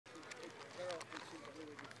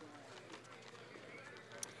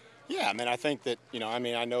Yeah, I mean, I think that,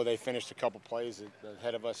 I know they finished a couple plays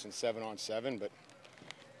ahead of us in 7-on-7, but,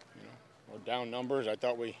 we're down numbers. I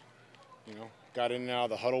thought we, got in and out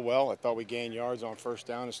of the huddle well. I thought we gained yards on first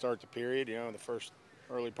down to start the period, the first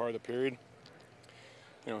early part of the period.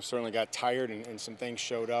 Certainly got tired and some things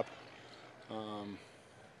showed up.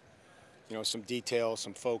 Some detail,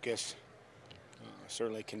 some focus,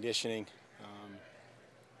 certainly conditioning.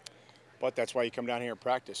 But that's why you come down here and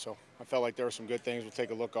practice. So I felt like there were some good things. We'll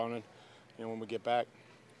take a look on it, when we get back.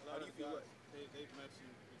 A lot of guys, they've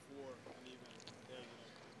mentioned before, and even today,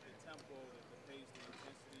 the tempo, the pace, the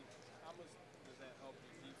intensity. How much does that help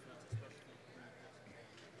the defense, especially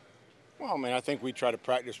when it Well, I think we try to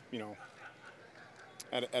practice,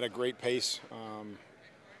 at a great pace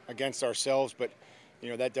against ourselves, but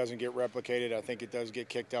that doesn't get replicated. I think it does get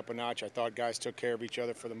kicked up a notch. I thought guys took care of each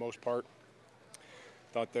other for the most part.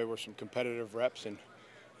 Thought there were some competitive reps, and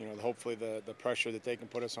hopefully the pressure that they can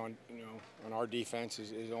put us on, on our defense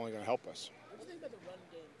is only going to help us. What do you think about the run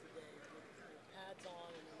game today with pads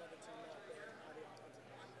on and another team out there? How the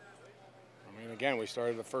offensive line? Again, we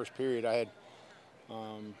started the first period. I had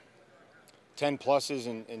 10 pluses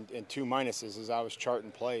and 2 minuses as I was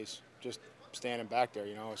charting plays, just standing back there,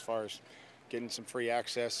 as far as getting some free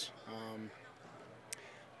access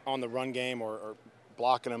on the run game or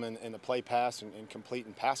blocking them in the play pass and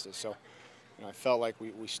completing passes. So I felt like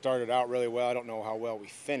we started out really well. I don't know how well we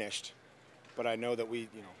finished, but I know that we,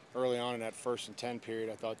 early on in that 1st and 10 period,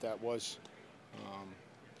 I thought that was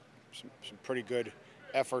some pretty good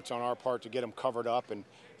efforts on our part to get them covered up and,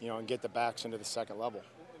 and get the backs into the second level.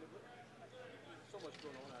 so much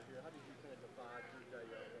going on out here. How did you kind of divide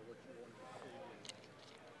what you wanted to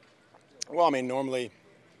see? Well, normally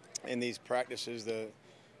in these practices, the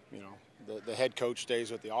head coach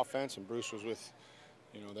stays with the offense, and Bruce was with,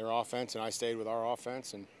 their offense, and I stayed with our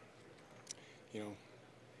offense, and,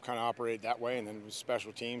 kind of operated that way. And then with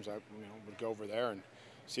special teams, I, would go over there and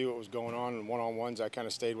see what was going on. And one-on-ones, I kind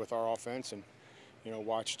of stayed with our offense and,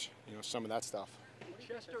 watched, some of that stuff.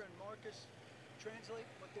 Chester and Marcus translate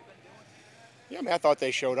what they've been doing? Yeah, I thought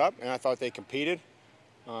they showed up, and I thought they competed.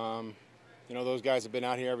 Those guys have been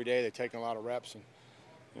out here every day. They've taken a lot of reps, and,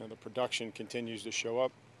 the production continues to show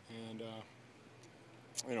up. And,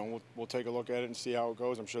 we'll take a look at it and see how it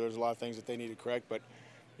goes. I'm sure there's a lot of things that they need to correct, but,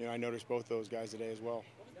 I noticed both those guys today as well.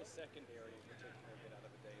 What does the secondary in particular get out of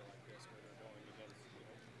a day like this where they're going against,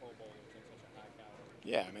 Pro Bowlers in such a high caliber?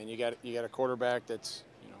 Yeah, you got a quarterback that's,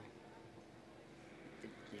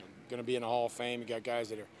 going to be in the Hall of Fame. You got guys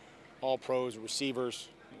that are all pros, receivers,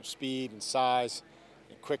 speed and size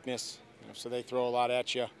and quickness. So they throw a lot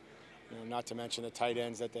at you, not to mention the tight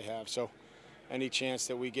ends that they have. So any chance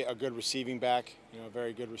that we get a good receiving back, a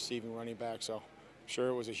very good receiving running back. So I'm sure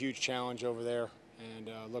it was a huge challenge over there, and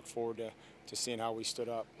look forward to seeing how we stood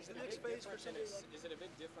up. Is it a big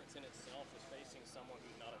difference in itself as facing someone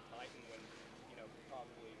who's not a Titan when,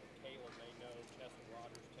 probably Caleb may know Chester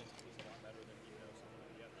Rogers tends to be a lot better than he knows some of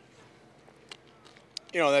the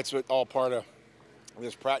others? That's what all part of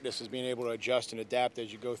this practice is, being able to adjust and adapt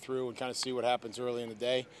as you go through and kind of see what happens early in the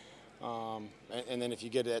day. And then if you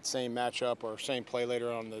get that same matchup or same play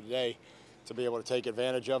later on in the day, to be able to take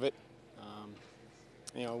advantage of it.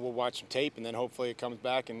 We'll watch some tape, and then hopefully it comes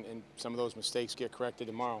back and some of those mistakes get corrected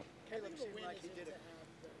tomorrow. Caleb seemed like he did it. To have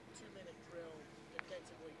the 2-minute drill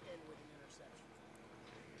defensively end with an interception.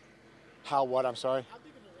 How what? I'm sorry? How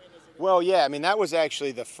big of a win is it? Well, yeah, that was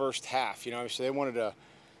actually the first half. So they wanted to,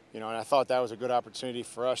 and I thought that was a good opportunity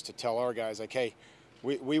for us to tell our guys, like, hey,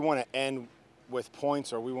 we want to end with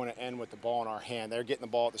points, or we want to end with the ball in our hand. They're getting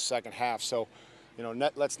the ball at the second half. So,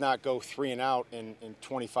 let's not go 3 and out in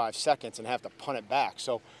 25 seconds and have to punt it back.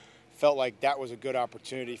 So felt like that was a good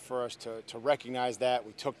opportunity for us to recognize that.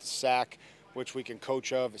 We took the sack, which we can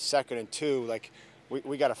coach of, 2nd and 2. Like,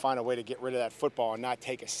 we got to find a way to get rid of that football and not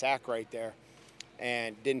take a sack right there.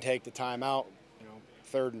 And didn't take the timeout.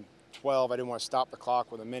 3rd and 12, I didn't want to stop the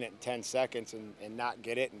clock with 1 minute and 10 seconds and not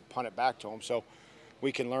get it and punt it back to them. So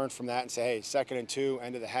we can learn from that and say, hey, 2nd and 2,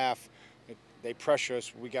 end of the half, they pressure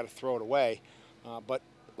us, we got to throw it away. But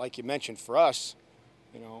like you mentioned, for us,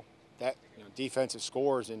 that defensive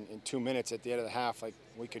scores in 2 minutes at the end of the half, like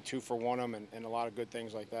we could 2-for-1 them and a lot of good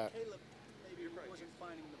things like that. Caleb maybe wasn't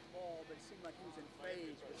finding the ball, but it seemed like he was in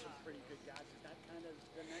phase with some pretty good guys. Is that kind of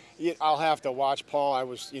the next? Yeah, I'll have to watch Paul. I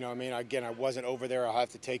was, again, I wasn't over there. I'll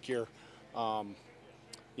have to take your,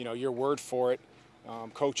 your word for it.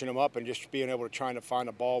 Coaching him up and just being able to try to find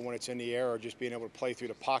a ball when it's in the air, or just being able to play through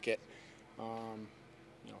the pocket.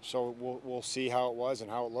 So we'll see how it was and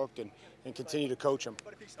how it looked, and continue to coach him.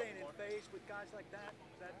 But if he's staying in phase with guys like that,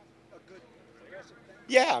 is that a good impressive thing?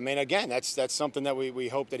 Yeah, I mean, again, that's something that we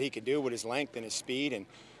hope that he could do with his length and his speed, and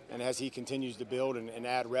as he continues to build and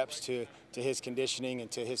add reps to his conditioning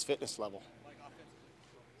and to his fitness level. Like offensively,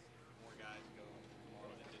 more guys go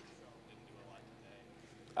tomorrow that didn't do a lot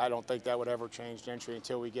today. I don't think that would ever change, Gentry,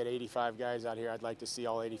 until we get 85 guys out here. I'd like to see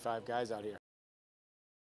all 85 guys out here.